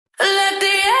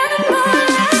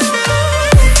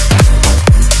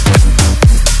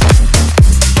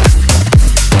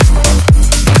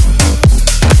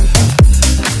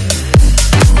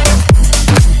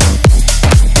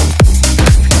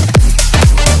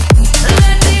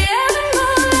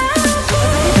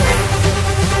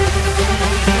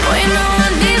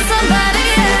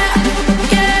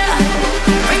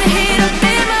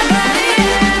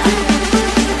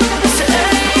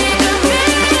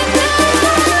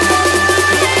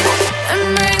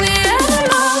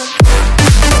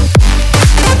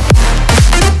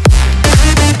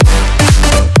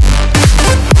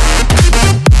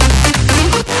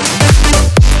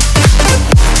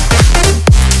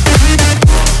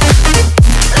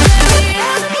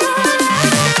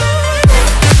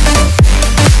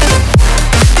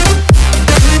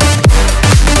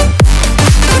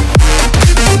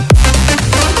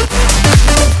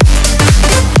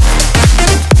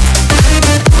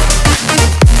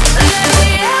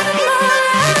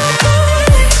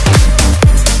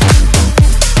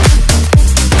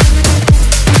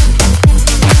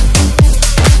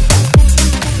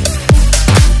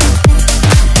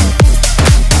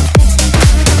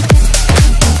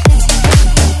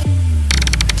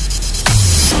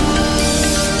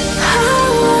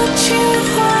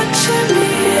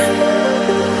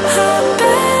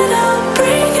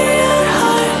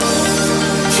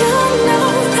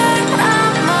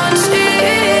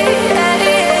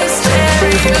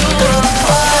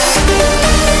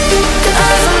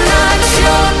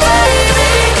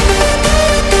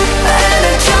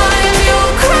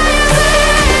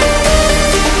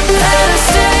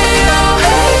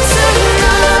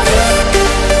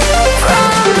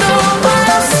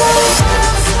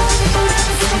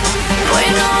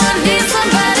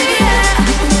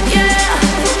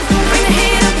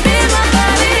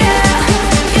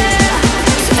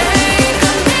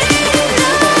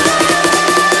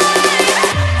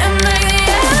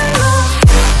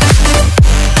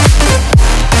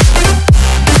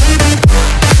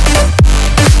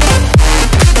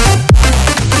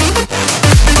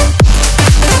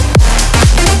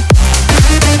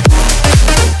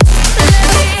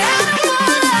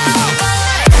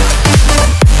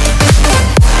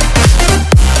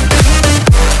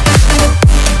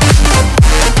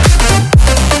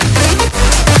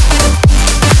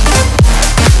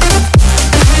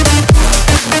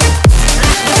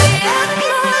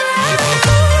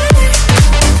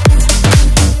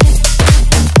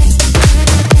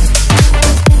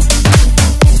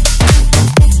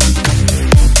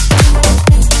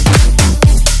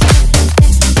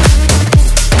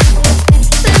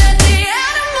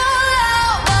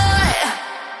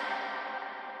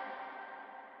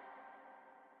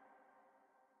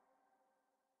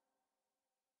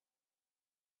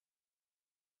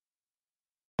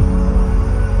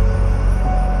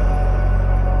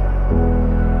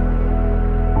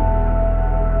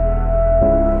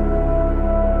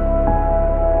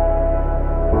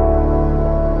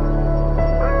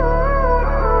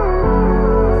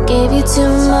Too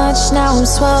much, now I'm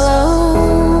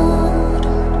swallowed.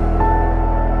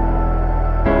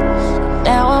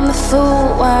 Now I'm the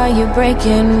fool while you're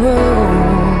breaking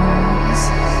rules.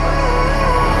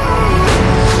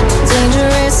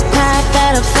 Dangerous path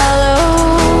that I follow.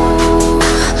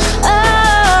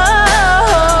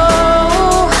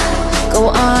 Oh, go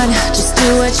on, just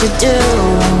do what you do.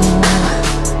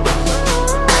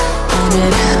 And it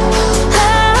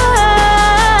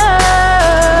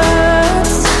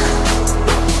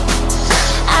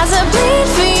bleed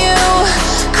for you,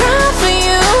 cry for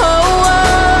you, oh, oh.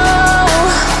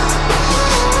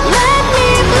 Let me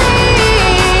bleed.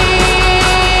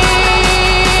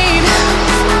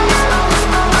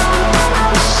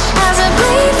 As I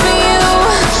bleed for you,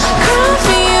 cry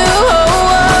for you,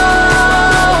 oh,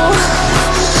 oh.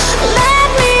 Let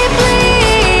me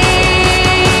bleed.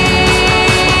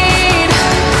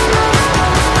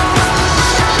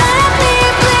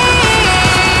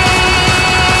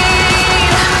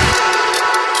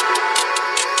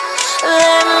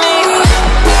 Let me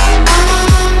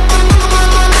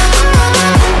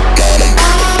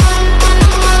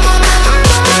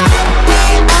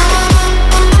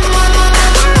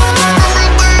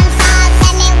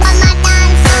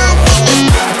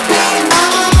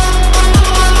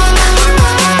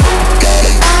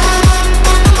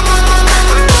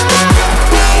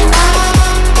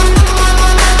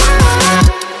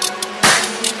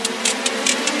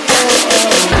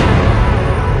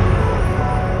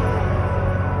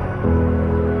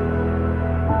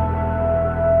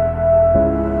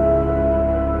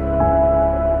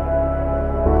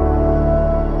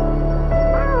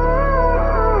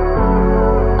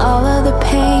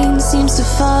seems to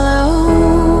follow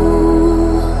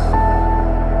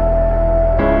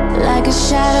like a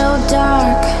shadow,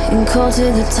 dark and cold to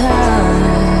the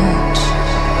touch.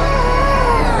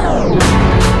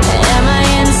 Am I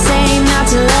insane not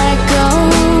to let go?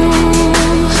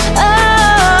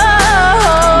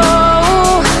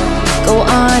 Oh, go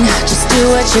on, just do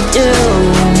what you do.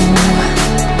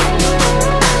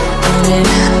 And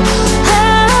it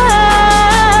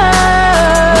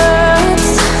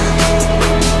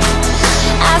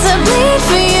bleed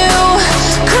for you,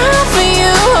 cry for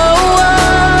you, oh, oh.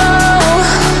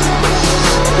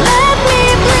 Let me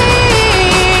bleed.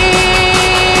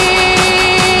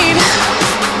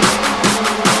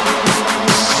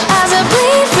 As I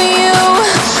bleed for you,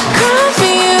 cry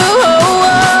for you, oh,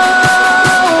 oh.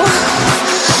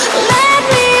 Let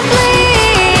me bleed.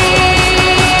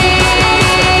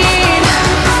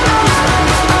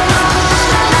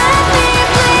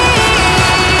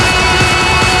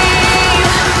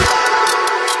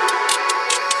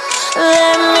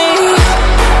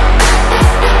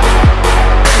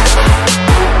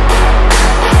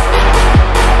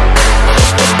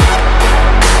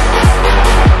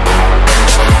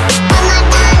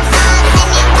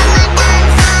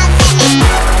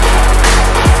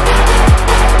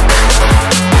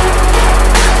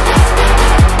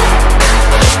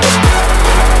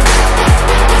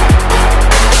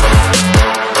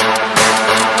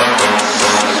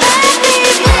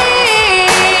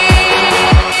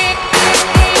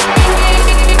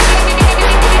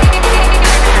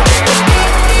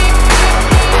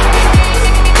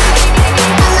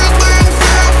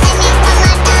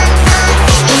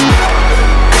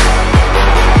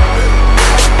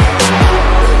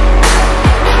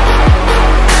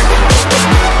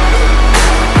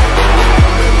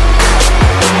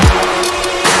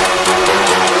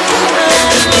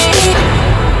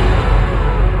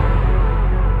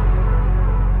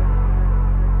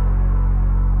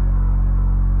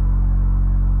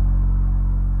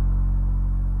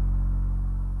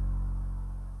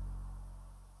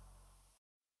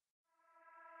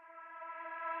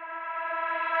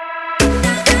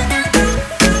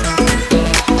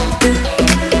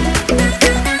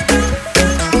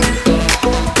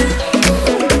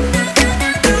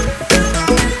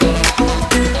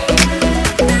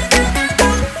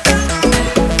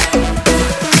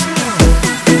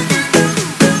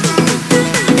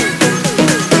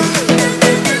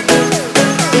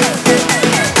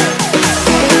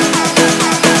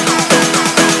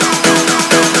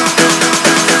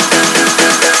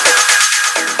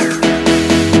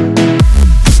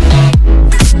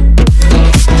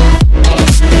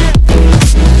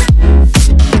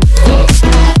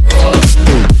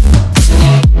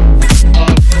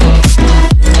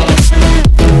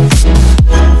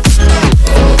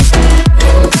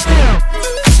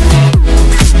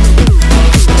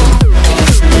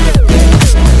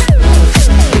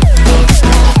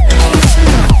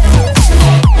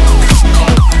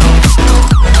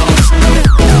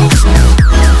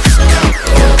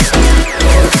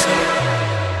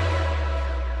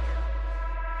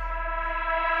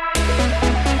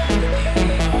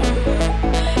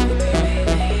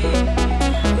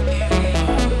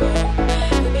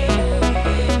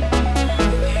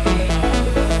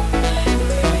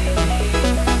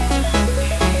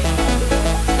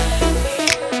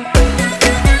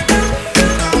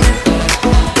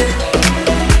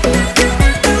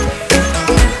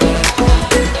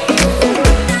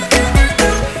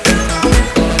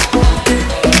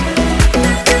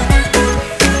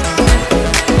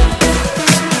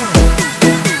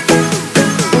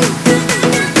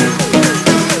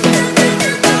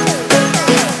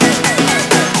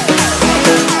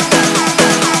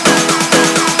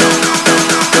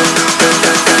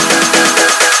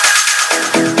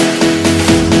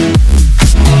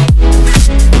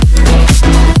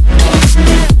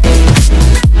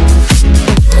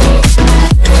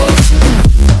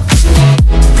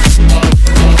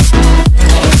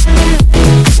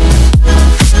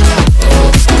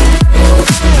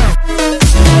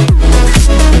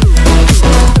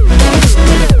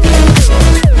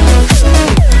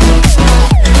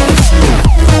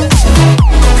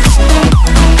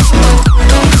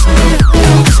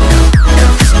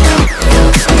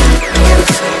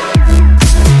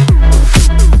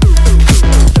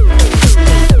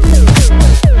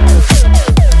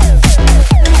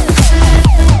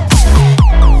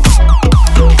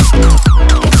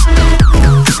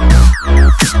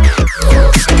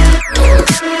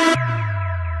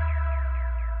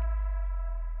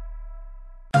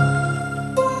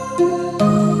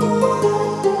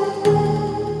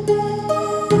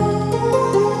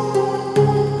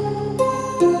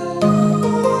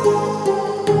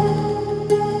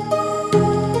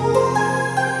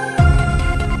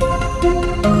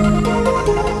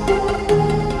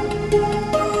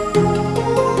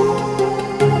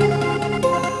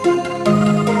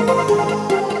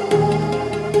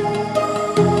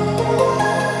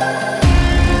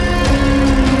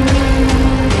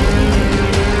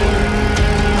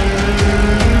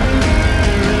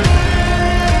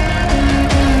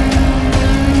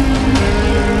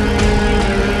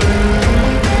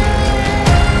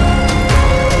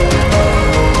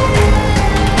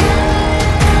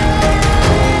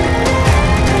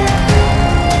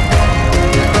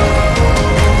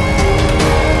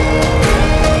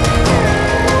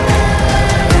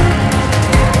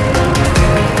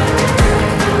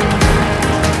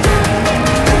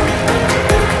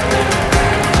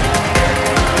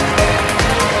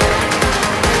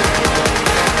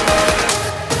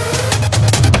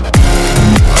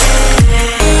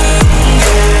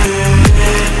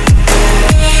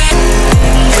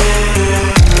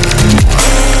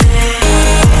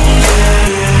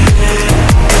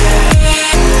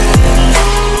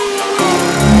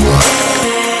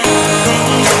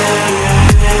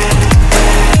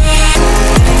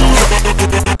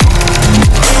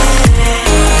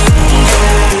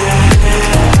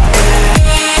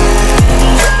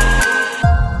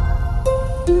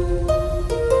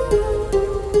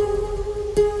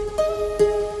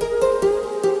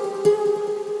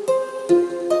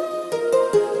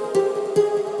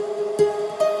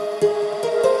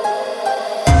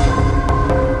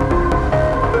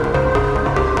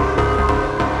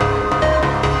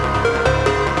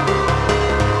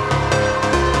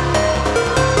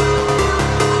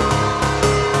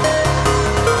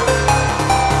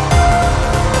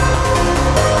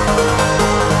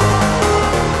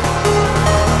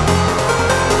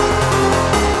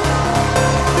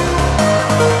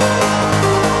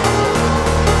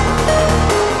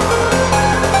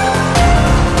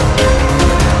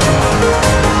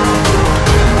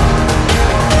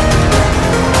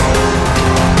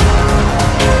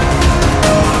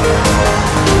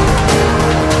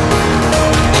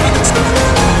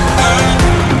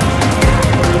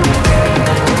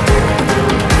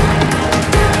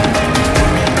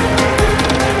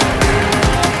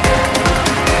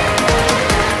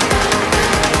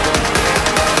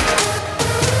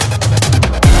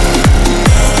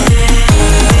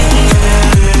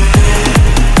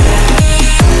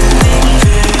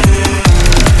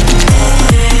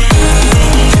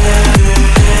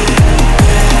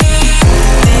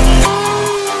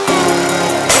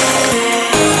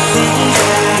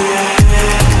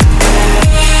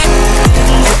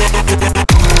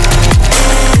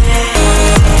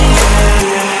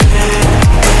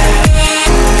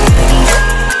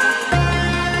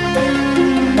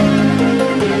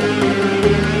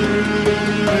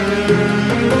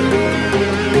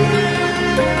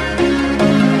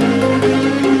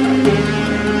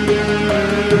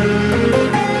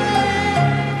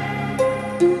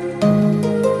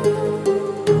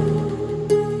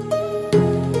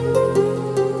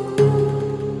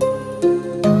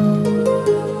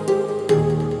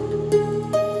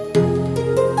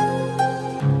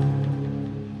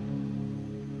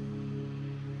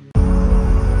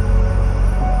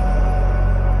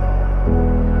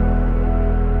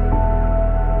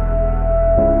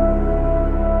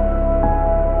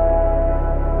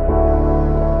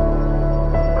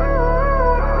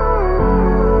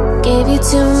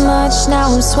 much,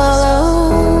 now I'm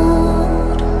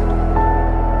swallowed.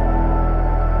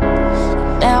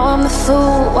 Now I'm the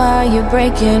fool while you're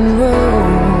breaking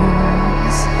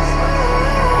rules.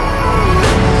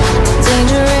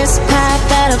 Dangerous path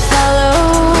that I follow.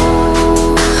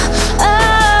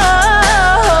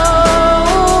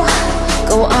 Oh,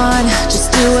 go on,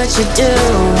 just do what you do.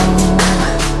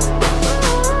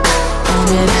 And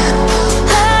it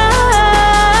hurts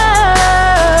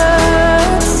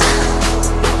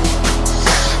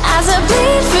as I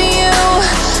bleed for you,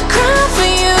 cry for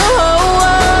you. Oh, oh.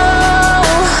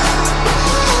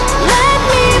 Let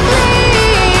me bleed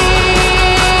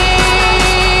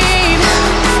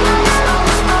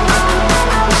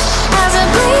as I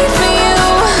bleed for you,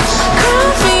 cry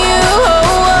for you.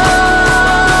 Oh, oh.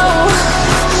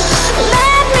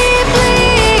 Let me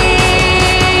bleed.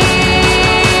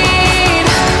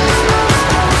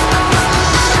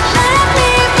 Let me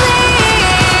bleed.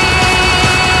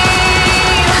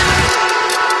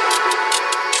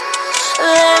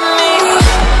 Let me.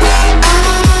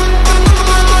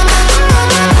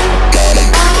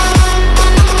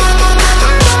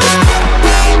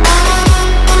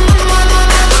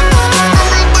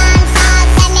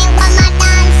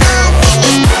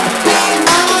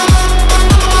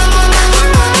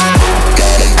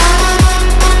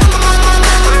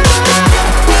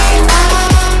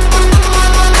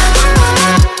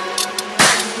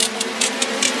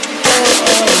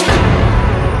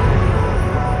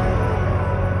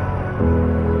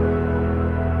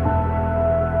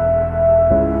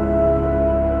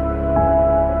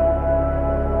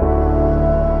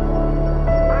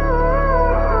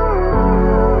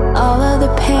 All of the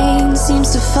pain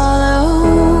seems to follow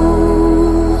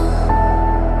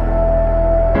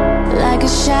like a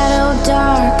shadow,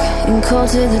 dark and cold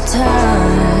to the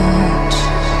touch.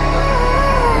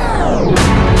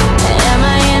 Am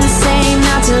I insane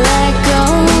not to let go?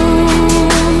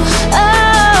 Oh,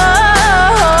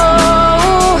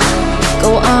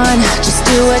 go on, just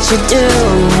do what you do.